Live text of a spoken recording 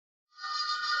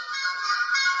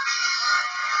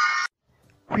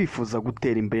Kwifuza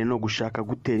gutera imbere no gushaka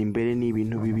gutera imbere ni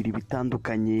ibintu bibiri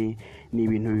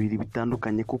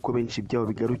bitandukanye kuko benshi byabo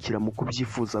bigarukira mu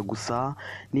kubyifuza gusa.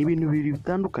 Ni ibintu bibiri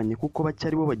bitandukanye kuko bake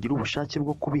ari bo bagira ubushake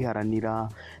bwo kubiharanira.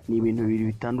 Ni ibintu bibiri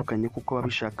bitandukanye kuko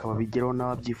ababishaka babigeraho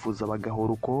n'ababyifuza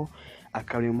bagahora uko.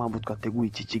 Akaba ariyo mpamvu twateguye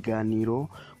iki kiganiro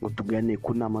ngo tuganire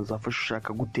ku nama zafasha ushaka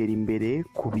gutera imbere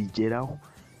kubigeraho.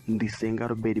 Ndi SENGA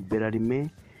Bellarme,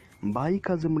 mbaye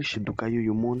ikaze muri shiduka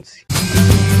y'uyu munsi.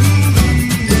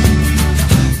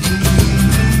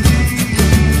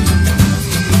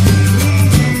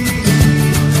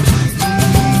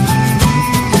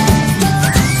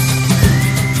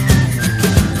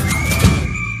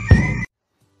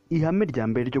 Ihame rya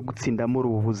mbere ryo gutsinda muri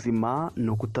ubu buzima ni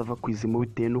ukutava ku izima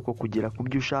bitewe n'uko kugera ku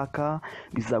byo ushaka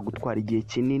bizagutwara igihe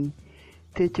kinini.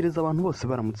 Tekereza abantu bose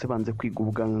baramutse banze kwiga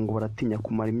ubuganga ngo baratinya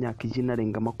kumara imyaka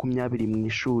inarenga 20 mu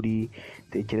ishuri.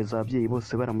 Tekereza ababyeyi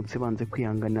bose baramutse banze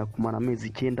kwihanganira kumara amezi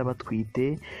 9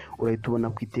 batwite. Urahita ubona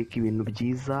ko iteka ibintu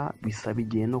byiza bisaba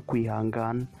igihe no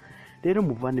kwihangana. Rero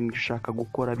muvandimwe ushaka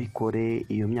gukora bikore,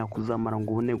 iyo myaka uzamara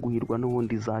ngo ubone guhirwa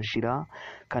n'ubundi izashira,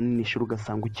 kandi nishura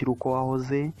ugasanga ukiri uko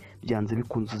wahoze, byanze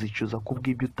bikunze uzicuza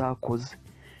kubw'ibyo utakoze.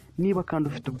 Niba kandi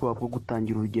ufite ubwoba bwo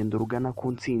gutangira urugendo rugana ku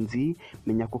ntsinzi,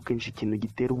 menya ko kenshi ikintu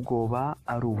gitera ubwoba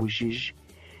ari ubujiji.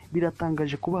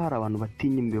 Biratangaje kuba hari abantu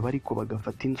batinya imbeba ariko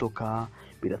bagafata inzoka.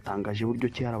 Biratangaje buryo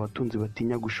ki hari abatunzi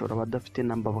batinya gushora abadafite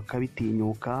namba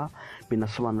bakabitinyuka.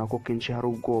 Binasobanura ko kenshi hari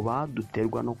ubwoba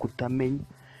duterwa no kutamenya.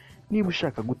 Niba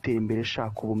ushaka gutera imbere,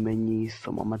 shaka ubumenyi,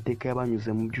 soma amateka y'abanyuze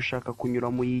mu byo ushaka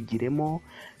kunyuramo yigiremo,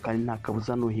 kandi nta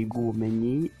kabuza nuhiga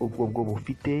ubumenyi ubwo bwo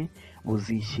bufite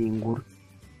buzishyingura.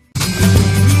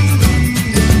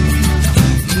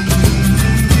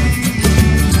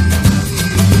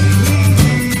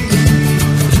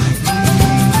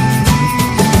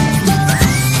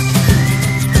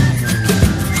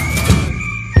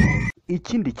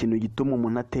 Ikindi kintu gituma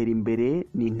umuntu atera imbere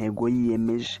ni intego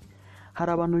yiyemeje.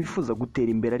 Hari abantu bifuza gutera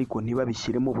imbere ariko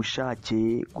ntibabishyiremo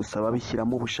ubushake, gusa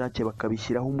babishyiramo ubushake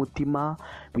bakabishyiraho umutima,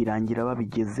 birangira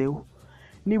babigezeho.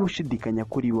 Niba ushidikanya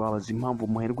kuri wabaza impamvu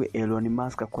umuherwe Elon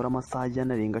Musk akora amasaha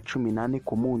ajyana arenga 18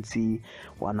 ku munsi.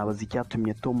 Wanabaza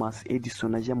icyatumye Thomas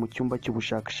Edison ajya mu cyumba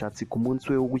cy'ubushakashatsi ku munsi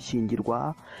we wo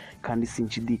gushyingirwa, kandi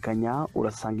sinshidikanya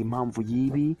urasanga impamvu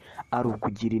y'ibi ari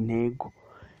ukugira intego.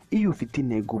 Iyo ufite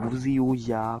intego ubuzi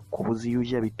yujya, kubuzi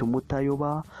yujya bituma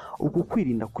utayoba. Uku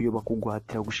kwirinda kuyoba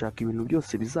kuguhatira gushaka ibintu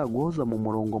byose bizaguhoza mu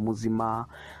murongo muzima.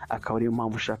 Akaba ariyo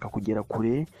mpamvu ushaka kugera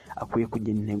kure akwiye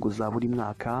kugena intego za buri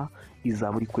mwaka,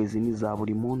 iza buri kwezi n'iza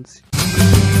buri munsi.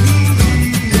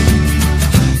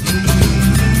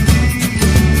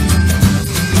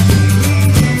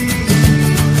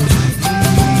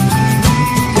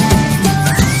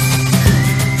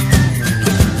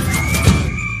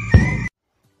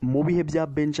 Mu bihe bya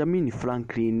Benjamin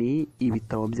Franklin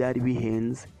ibitabo byari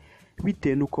bihenze.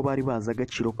 Bitewe n'uko bari bazi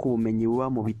agaciro k'ubumenyi buba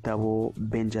mu bitabo,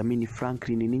 Benjamin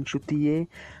Franklin n'inshuti ye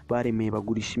baremeye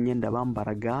bagurisha imyenda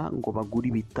bambaraga ngo bagure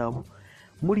ibitabo.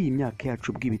 Muri iyi myaka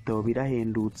yacu bw'ibitabo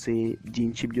birahendutse,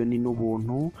 byinshi byo ni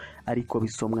n'ubuntu ariko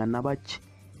bisomwa na bake.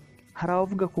 Hari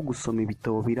abavuga ko gusoma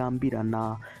ibitabo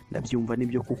birambirana. Ndabyumva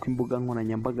nibyo kuko imbuga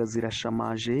nkoranyambaga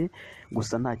zirashamaje,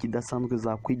 gusa nta kidasanzwe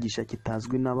zakwigisha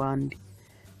kitazwi n'abandi.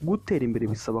 Gutera imbere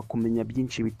bisaba kumenya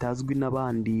byinshi bitazwi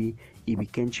n'abandi. Ibi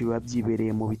kenshi biba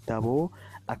byibereye mu bitabo,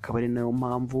 akaba ari nayo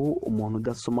mpamvu umuntu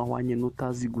udasoma ahwanye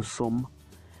n'utazi gusoma.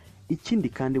 Ikindi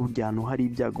kandi burya ahantu hari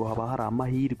ibyago haba hari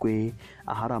amahirwe.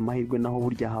 Ahari amahirwe naho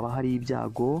burya haba hari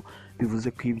ibyago,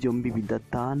 bivuze ko ibyo mbi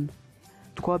bidatana.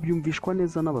 Twabyumvishwa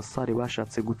neza n'abasare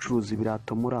bashatse gucuruza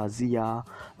ibirato muri Aziya.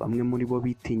 Bamwe muri bo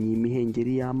bitinyiye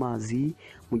imihengeri y'amazi,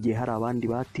 mu gihe hari abandi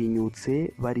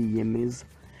batinyutse bariyemeza.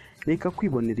 Reka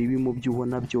kwibonera ibi mu byo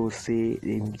ubona byose,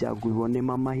 reba ibyago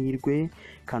ubibonemo amahirwe,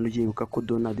 kandi ujye wibuka ko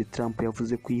Donald Trump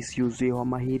yavuze ko isi yuzuyeho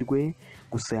amahirwe,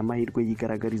 gusa aya mahirwe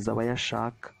yigaragariza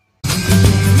abayashaka.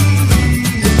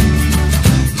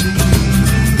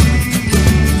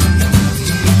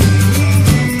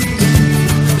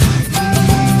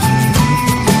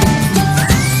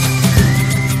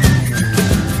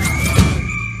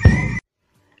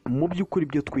 Mu by'ukuri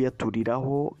ibyo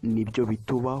twiyaturiraho nibyo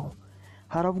bitubaho.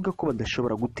 Haravuga ko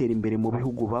badashobora gutera imbere mu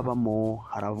bihugu babamo.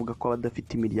 Haravuga ko abadafite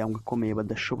imiryango ikomeye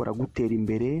badashobora gutera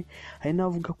imbere. Hari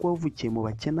n'abavuga ko bavukiye mu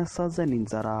bakene asazana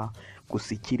inzara.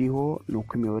 Gusa ikiriho ni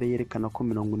uko imibare yerekana ko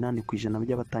 80%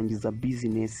 by'abatangiza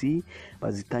bizinesi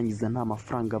bazitangiza nta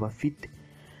mafaranga bafite.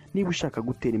 Niba ushaka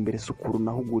gutera imbere, sukura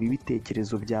unahugura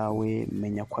ibitekerezo byawe.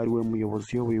 Menya ko ari we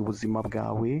muyobozi uyoboye ubuzima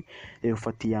bwawe. Rero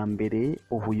ufata iya mbere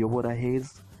ubuyobora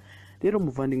heza. rero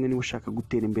muvandimwe, niba ushaka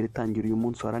gutera imbere tangira uyu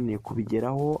munsi waraniye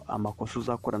kubigeraho. Amakosa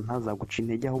uzakora ntazaguca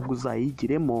intege ahubwo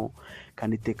uzayigiremo,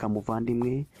 kandi iteka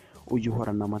muvandimwe ujye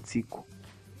uhorana amatsiko.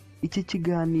 Iki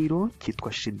kiganiro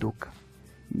cyitwa Shiduka,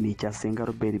 ni icya SENGA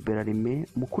Bellarme,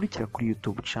 mukurikira kuri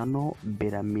YouTube channel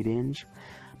Bellarme.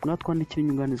 Mwatwandikira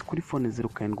inyunganizi kuri phone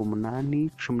 078 18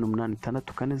 64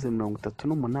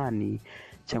 38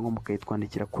 cyangwa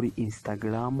mukayitwandikira kuri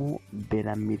Instagram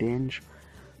Bellarme.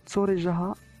 Nsoreje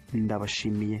aha,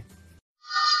 ndabashimiye.